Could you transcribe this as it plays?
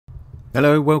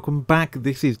Hello, welcome back.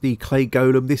 This is the Clay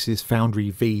Golem. This is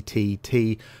Foundry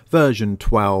VTT version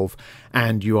 12,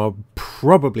 and you are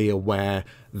probably aware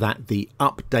that the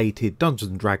updated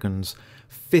Dungeons & Dragons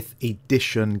 5th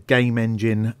edition game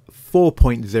engine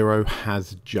 4.0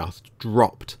 has just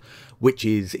dropped, which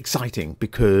is exciting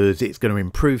because it's going to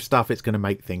improve stuff, it's going to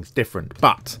make things different.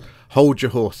 But hold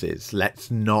your horses,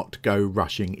 let's not go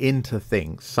rushing into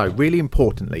things. So really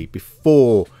importantly,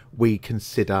 before we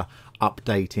consider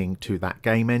updating to that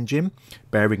game engine,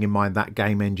 bearing in mind that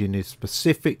game engine is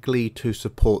specifically to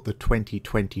support the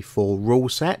 2024 rule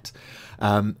set,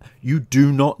 you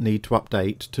do not need to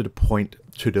update to the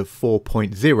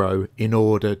 4.0 in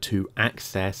order to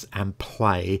access and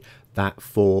play that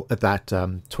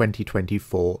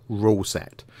 2024 rule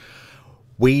set.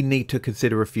 We need to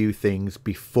consider a few things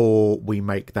before we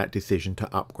make that decision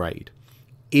to upgrade.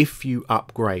 If you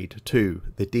upgrade to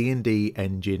the D&D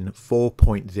engine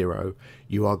 4.0,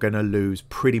 you are going to lose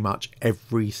pretty much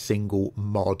every single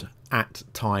mod at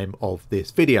time of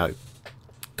this video,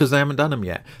 because they haven't done them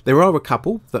yet. There are a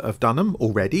couple that have done them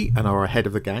already and are ahead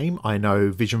of the game. I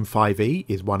know Vision 5e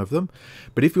is one of them,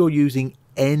 but if you're using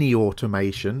any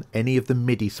automation, any of the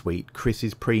MIDI suite,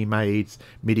 Chris's pre-mades,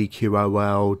 MIDI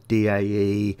QOL,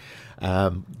 DAE,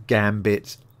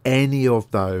 Gambits, any of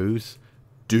those,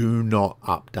 do not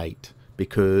update,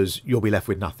 because you'll be left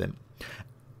with nothing.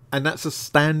 And that's a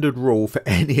standard rule for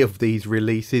any of these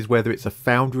releases, whether it's a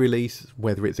Foundry release,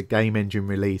 whether it's a game engine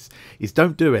release, is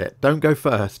don't do it. Don't go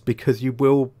first, because you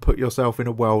will put yourself in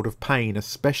a world of pain,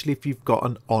 especially if you've got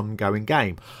an ongoing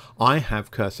game. I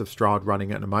have Curse of Strahd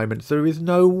running at the moment, so there is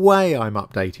no way I'm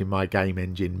updating my game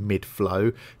engine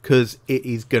mid-flow, because it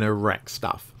is going to wreck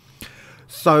stuff.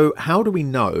 So how do we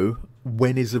know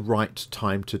when is the right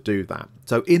time to do that?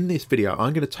 So in this video,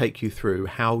 I'm going to take you through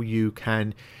how you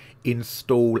can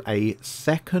install a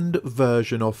second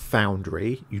version of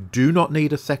Foundry. You do not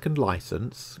need a second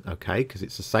license, okay, because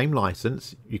it's the same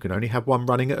license. You can only have one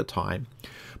running at a time,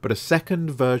 but a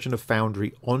second version of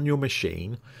Foundry on your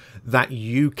machine that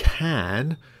you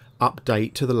can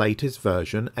update to the latest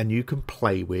version and you can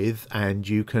play with, and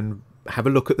you can have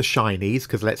a look at the shinies,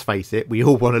 because let's face it, we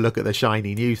all want to look at the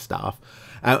shiny new stuff,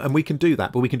 and we can do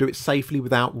that, but we can do it safely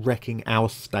without wrecking our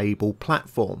stable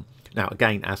platform. Now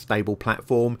again, our stable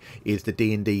platform is the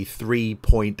D&D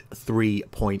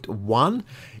 3.3.1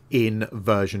 in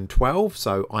version 12,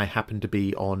 so I happen to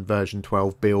be on version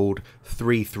 12 build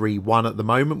 331 at the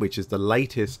moment, which is the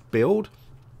latest build.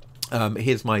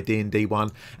 Here's my D&D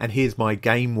one, and here's my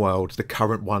game worlds, the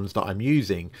current ones that I'm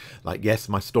using. Like, yes,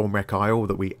 my Stormwreck Isle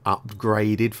that we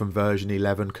upgraded from version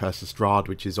 11, Curse of Strahd,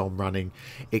 which is on running,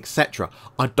 etc.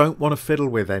 I don't want to fiddle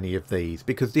with any of these,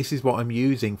 because this is what I'm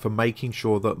using for making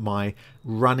sure that my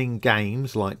running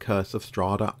games like Curse of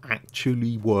Strahd are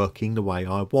actually working the way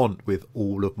I want with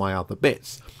all of my other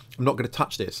bits. I'm not going to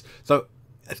touch this, so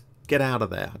get out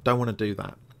of there. I don't want to do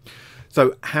that.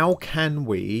 So how can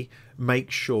we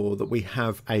make sure that we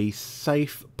have a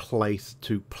safe place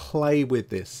to play with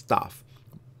this stuff?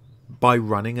 By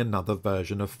running another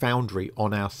version of Foundry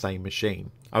on our same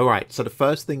machine. Alright, so the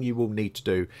first thing you will need to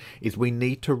do is we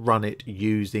need to run it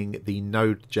using the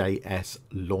Node.js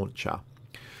launcher.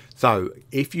 So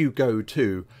if you go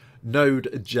to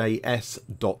nodejs.org,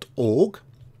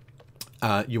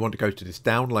 you want to go to this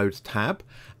Downloads tab,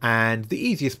 and the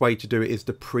easiest way to do it is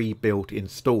the pre-built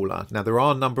installer. Now there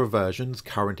are a number of versions,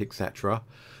 current, etc.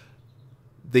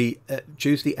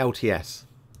 Choose the LTS.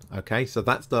 Okay, so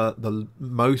that's the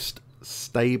most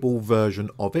stable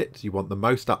version of it. You want the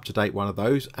most up-to-date one of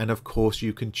those, and of course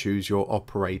you can choose your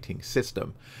operating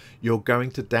system. You're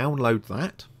going to download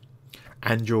that,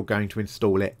 and you're going to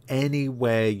install it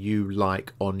anywhere you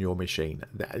like on your machine.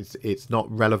 It's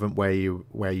not relevant where you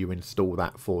install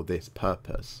that for this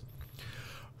purpose.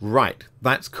 Right,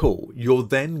 that's cool. You're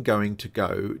then going to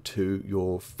go to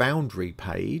your Foundry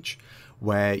page,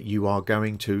 where you are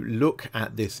going to look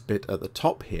at this bit at the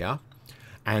top here,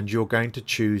 and you're going to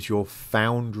choose your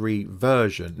Foundry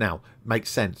version. Now, makes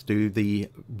sense, do the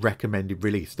recommended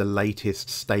release, the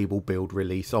latest stable build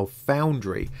release of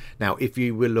Foundry. Now, if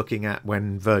you were looking at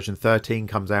when version 13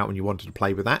 comes out and you wanted to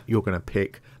play with that, you're going to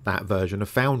pick that version of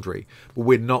Foundry. But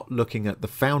we're not looking at the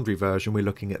Foundry version, we're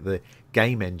looking at the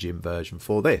game engine version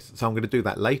for this. So I'm going to do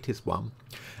that latest one.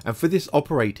 And for this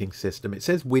operating system, it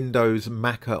says Windows,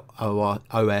 Mac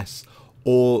OS,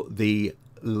 or the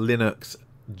Linux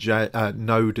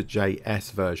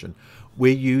Node.js version.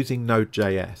 We're using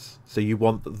Node.js, so you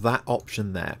want that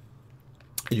option there.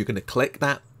 You're going to click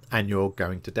that and you're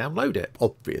going to download it,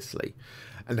 obviously.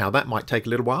 And now that might take a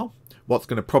little while. What's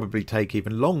going to probably take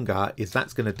even longer is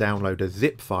that's going to download a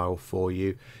zip file for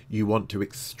you. You want to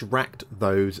extract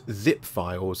those zip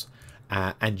files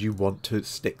and you want to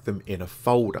stick them in a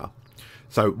folder.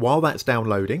 So while that's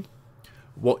downloading,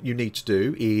 what you need to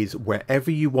do is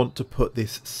wherever you want to put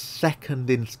this second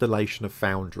installation of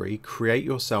Foundry, create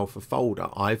yourself a folder.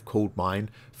 I've called mine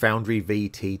Foundry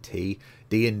VTT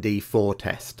D&D4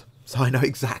 test. So I know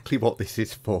exactly what this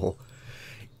is for.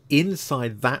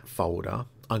 Inside that folder,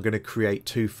 I'm going to create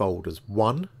two folders,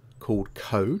 one called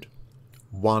code,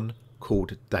 one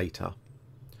called data.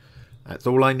 That's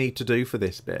all I need to do for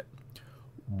this bit.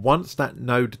 Once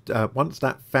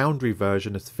that Foundry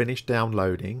version has finished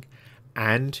downloading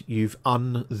and you've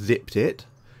unzipped it,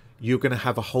 you're going to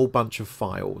have a whole bunch of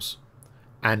files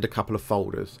and a couple of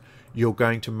folders. You're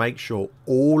going to make sure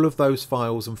all of those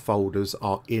files and folders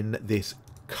are in this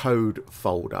code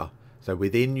folder. So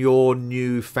within your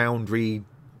new Foundry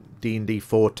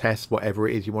D&D4 test, whatever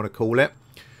it is you want to call it,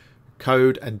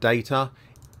 code and data,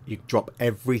 you drop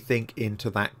everything into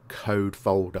that code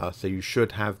folder. So you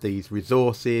should have these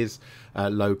resources,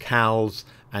 locales,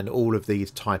 and all of these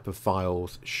type of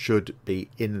files should be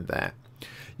in there.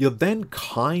 You're then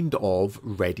kind of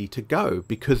ready to go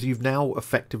because you've now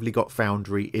effectively got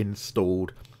Foundry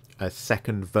installed, a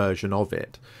second version of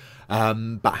it.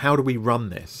 But how do we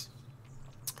run this?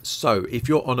 So if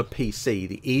you're on a PC,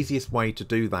 the easiest way to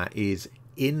do that is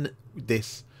in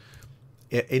this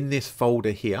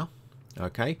folder here.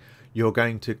 Okay, you're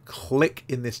going to click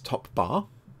in this top bar.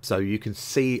 So you can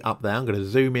see up there, I'm going to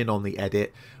zoom in on the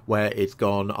edit where it's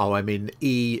gone. Oh, I'm in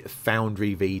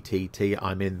Foundry VTT.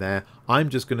 I'm in there.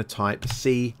 I'm just going to type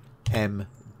CMD.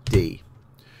 And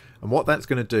what that's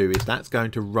going to do is that's going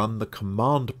to run the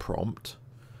command prompt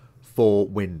for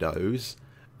Windows.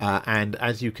 And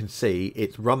as you can see,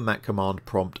 it's run that command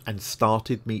prompt and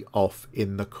started me off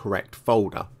in the correct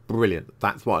folder. Brilliant.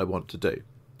 That's what I want to do.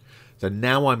 So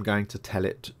now I'm going to tell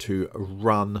it to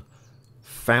run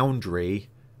Foundry,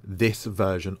 this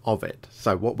version of it.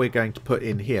 So what we're going to put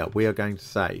in here, we are going to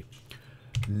say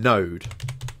node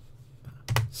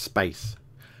space.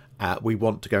 We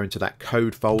want to go into that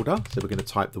code folder. So we're going to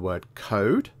type the word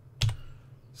code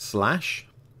slash.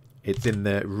 It's in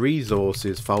the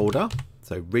resources folder.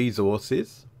 So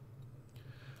resources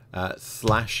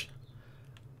slash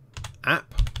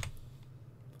app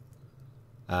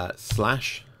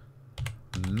slash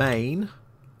main.js,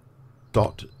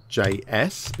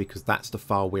 because that's the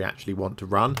file we actually want to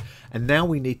run. And now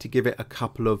we need to give it a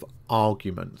couple of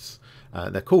arguments.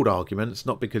 They're called arguments,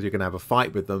 not because you're going to have a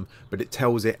fight with them, but it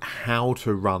tells it how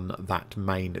to run that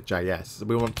main.js. So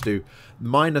we want to do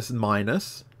minus,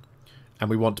 and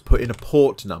we want to put in a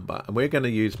port number, and we're going to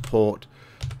use port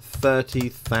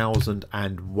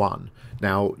 30,001.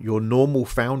 Now, your normal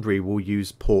Foundry will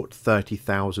use port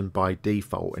 30,000 by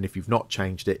default, and if you've not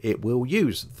changed it, it will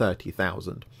use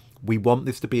 30,000. We want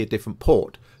this to be a different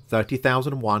port.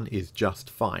 30,001 is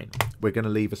just fine. We're going to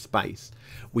leave a space.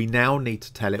 We now need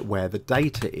to tell it where the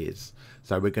data is.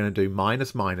 So we're going to do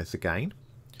minus again,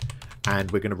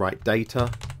 and we're going to write data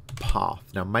path.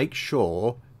 Now, make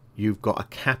sure you've got a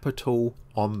capital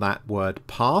on that word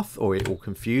path, or it will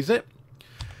confuse it.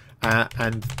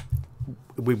 And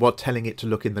we were telling it to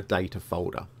look in the data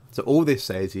folder. So all this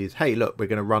says is, hey, look, we're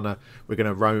going to run a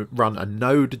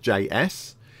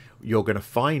Node.js. You're going to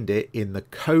find it in the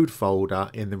code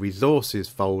folder, in the resources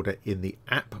folder, in the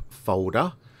app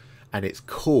folder, and it's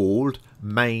called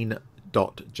main.js.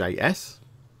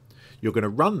 You're going to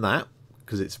run that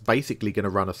because it's basically going to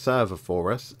run a server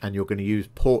for us, and you're going to use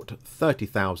port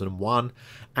 30,001.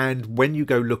 And when you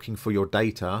go looking for your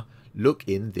data, look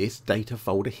in this data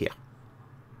folder here.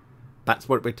 That's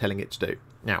what we're telling it to do.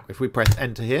 Now, if we press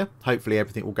enter here, hopefully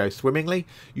everything will go swimmingly.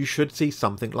 You should see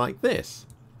something like this.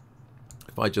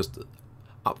 If I just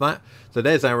up that. So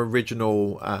there's our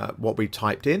original, what we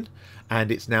typed in. And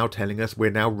it's now telling us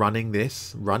we're now running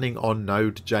this, running on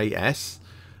Node.js.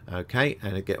 Okay,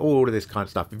 and it get all of this kind of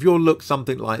stuff. If you look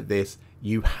something like this,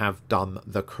 you have done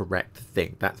the correct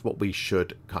thing. That's what we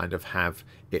should kind of have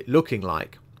it looking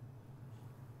like.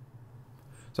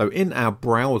 So in our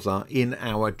browser, in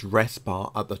our address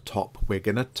bar at the top, we're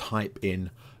going to type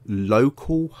in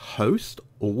localhost,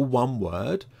 all one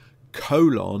word,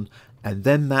 colon, and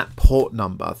then that port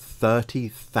number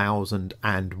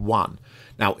 30,001.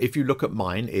 Now, if you look at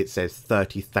mine, it says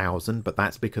 30,000, but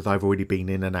that's because I've already been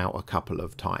in and out a couple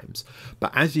of times.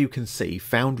 But as you can see,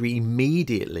 Foundry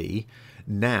immediately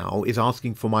now is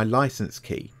asking for my license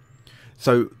key.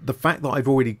 So the fact that I've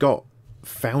already got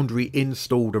Foundry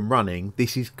installed and running,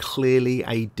 this is clearly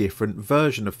a different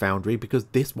version of Foundry because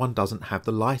this one doesn't have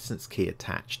the license key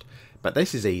attached. But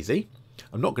this is easy.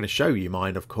 I'm not going to show you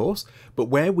mine, of course, but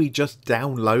where we just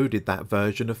downloaded that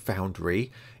version of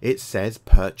Foundry, it says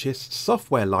purchased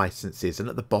software licenses, and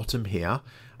at the bottom here,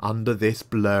 under this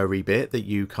blurry bit that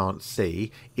you can't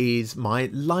see, is my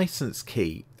license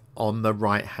key. On the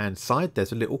right hand side,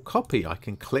 there's a little copy. I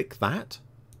can click that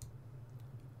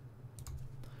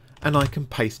and I can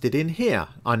paste it in here.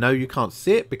 I know you can't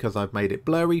see it because I've made it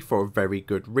blurry for a very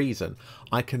good reason.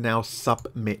 I can now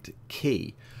submit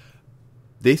key.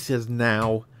 This has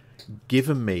now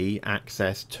given me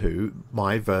access to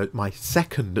my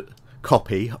second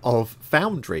copy of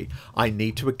Foundry. I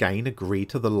need to again agree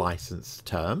to the license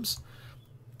terms.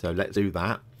 So let's do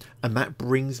that. And that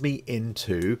brings me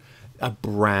into a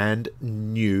brand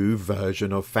new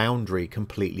version of Foundry,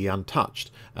 completely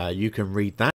untouched. You can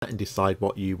read that and decide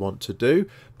what you want to do,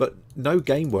 but no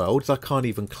game worlds. I can't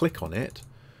even click on it.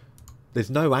 There's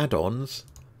no add-ons.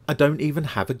 I don't even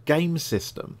have a game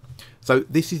system. So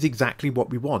this is exactly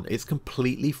what we want. It's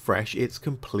completely fresh. It's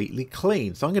completely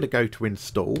clean. So I'm going to go to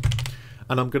install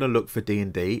and I'm going to look for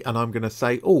D&D and I'm going to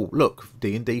say, oh, look,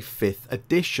 D&D 5th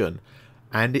edition.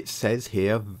 And it says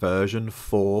here version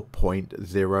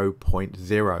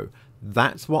 4.0.0.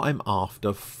 That's what I'm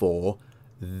after for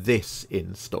this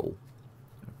install.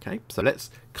 Okay, so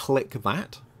let's click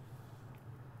that.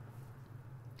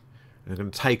 It's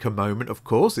going to take a moment, of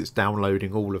course. It's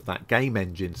downloading all of that game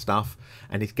engine stuff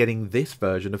and it's getting this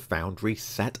version of Foundry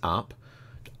set up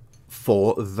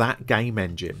for that game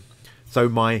engine. So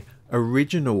my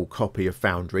original copy of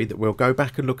Foundry that we'll go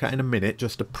back and look at in a minute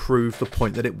just to prove the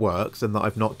point that it works and that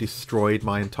I've not destroyed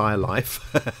my entire life.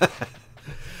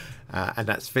 And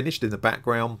that's finished in the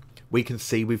background. We can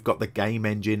see we've got the game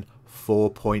engine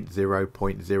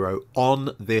 4.0.0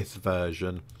 on this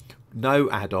version. No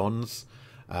add-ons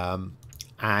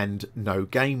and no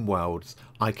game worlds.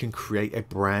 I can create a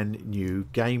brand new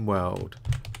game world.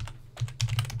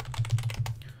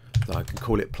 So I can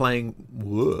call it playing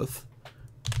with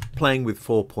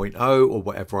 4.0 or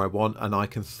whatever I want, and I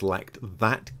can select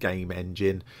that game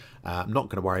engine. I'm not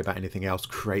going to worry about anything else.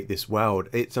 Create this world.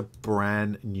 It's a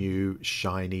brand new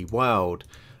shiny world.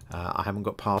 I haven't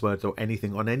got passwords or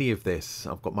anything on any of this.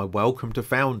 I've got my welcome to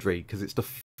Foundry because it's the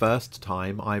first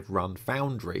time I've run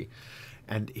Foundry,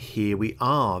 and here we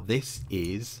are. This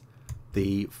is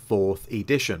the 4th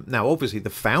edition. Now obviously the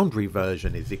Foundry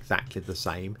version is exactly the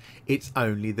same, it's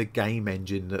only the game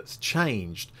engine that's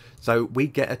changed. So we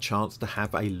get a chance to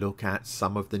have a look at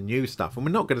some of the new stuff, and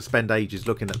we're not going to spend ages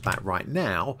looking at that right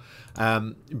now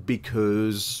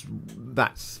because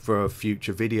that's for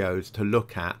future videos to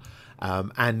look at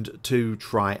and to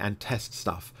try and test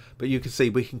stuff. But you can see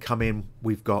we can come in,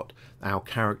 we've got our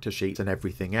character sheets and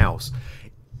everything else.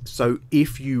 So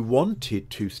if you wanted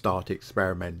to start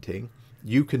experimenting,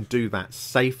 you can do that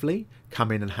safely,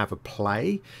 come in and have a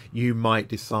play. You might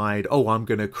decide, oh, I'm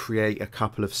going to create a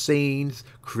couple of scenes,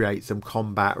 create some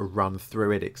combat, run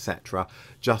through it, etc.,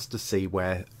 just to see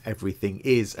where everything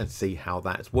is and see how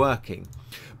that's working.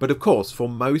 But of course, for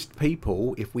most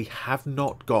people, if we have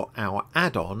not got our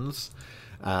add-ons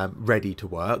ready to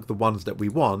work, the ones that we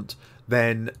want,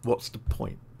 then what's the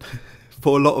point?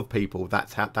 For a lot of people,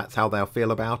 that's how they'll feel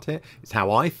about it. It's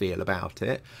how I feel about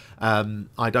it.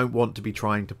 I don't want to be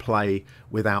trying to play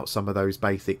without some of those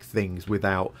basic things,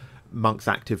 without Monk's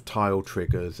active tile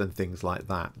triggers and things like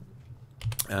that.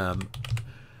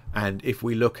 And if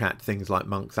we look at things like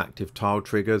Monk's active tile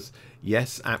triggers,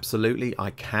 yes, absolutely,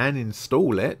 I can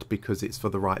install it because it's for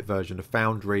the right version of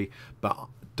Foundry, but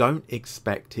don't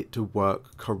expect it to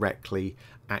work correctly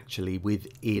actually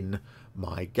within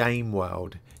my game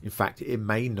world. In fact, it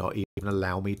may not even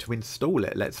allow me to install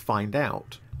it. Let's find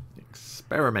out.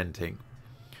 Experimenting.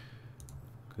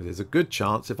 Because there's a good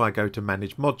chance if I go to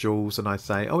manage modules and I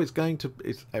say, oh, it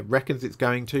reckons it's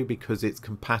going to because it's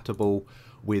compatible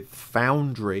with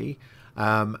Foundry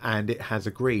and it has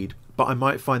agreed. But I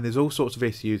might find there's all sorts of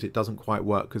issues. It doesn't quite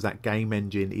work because that game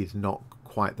engine is not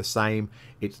quite the same.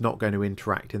 It's not going to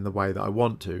interact in the way that I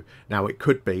want to. Now it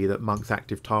could be that Monk's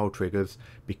active tile triggers,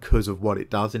 because of what it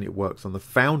does and it works on the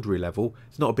Foundry level,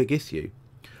 it's not a big issue.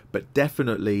 But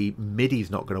definitely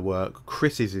MIDI's not going to work,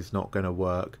 Chris's is not going to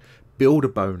work, Builder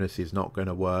bonus is not going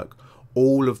to work.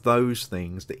 All of those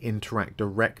things that interact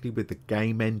directly with the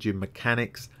game engine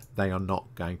mechanics, they are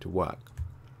not going to work.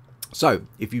 So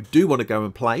if you do want to go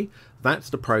and play, that's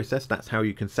the process. That's how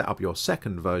you can set up your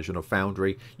second version of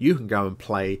Foundry. You can go and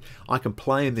play. I can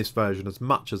play in this version as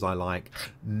much as I like,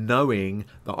 knowing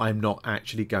that I'm not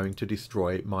actually going to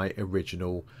destroy my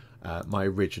original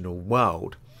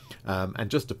world. And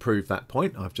just to prove that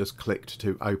point, I've just clicked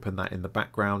to open that in the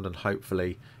background, and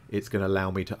hopefully it's going to allow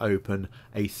me to open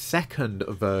a second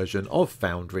version of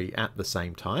Foundry at the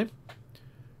same time.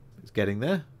 It's getting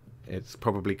there. It's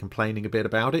probably complaining a bit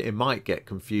about it. It might get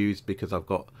confused because I've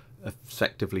got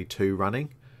effectively 2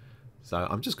 running. So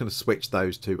I'm just going to switch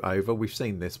those 2 over. We've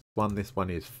seen this one. This one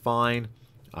is fine.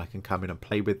 I can come in and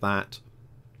play with that.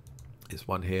 This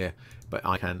one here. But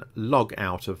I can log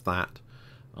out of that.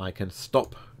 I can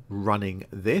stop running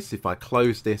this. If I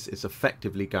close this, it's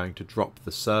effectively going to drop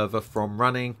the server from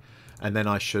running, and then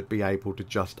I should be able to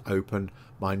just open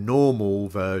my normal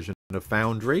version of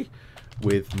Foundry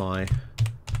with my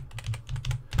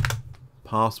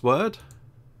password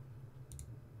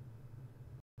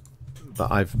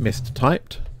that I've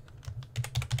mistyped.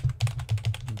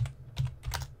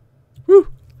 Woo!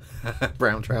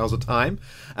 Brown trouser time.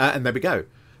 And there we go.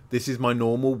 This is my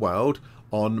normal world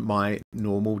on my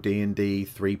normal D&D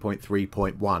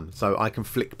 3.3.1. So I can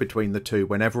flick between the 2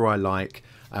 whenever I like.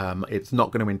 It's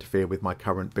not going to interfere with my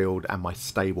current build and my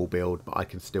stable build, but I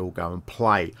can still go and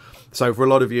play. So for a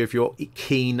lot of you, if you're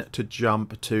keen to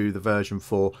jump to the version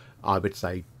 4, I would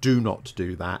say do not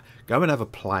do that. Go and have a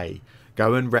play.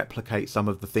 Go and replicate some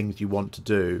of the things you want to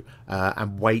do,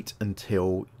 and wait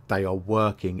until they are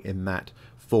working in that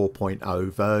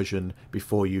 4.0 version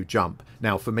before you jump.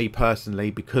 Now for me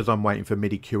personally, because I'm waiting for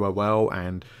MIDI QOL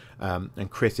and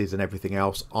Chris's and everything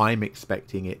else, I'm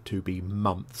expecting it to be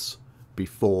months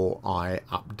before I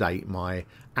update my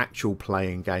actual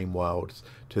playing game worlds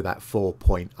to that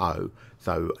 4.0.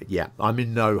 So yeah, I'm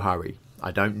in no hurry.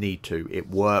 I don't need to. It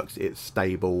works, it's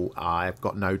stable, I've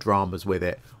got no dramas with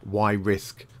it. Why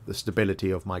risk the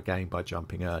stability of my game by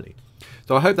jumping early?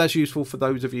 So I hope that's useful for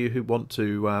those of you who want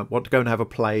to go and have a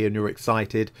play and you're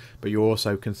excited, but you're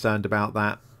also concerned about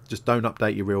that. Just don't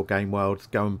update your real game worlds.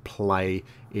 Go and play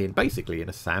in basically in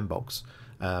a sandbox,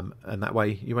 and that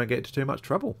way you won't get into too much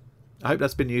trouble. I hope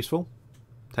that's been useful.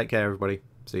 Take care, everybody.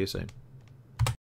 See you soon.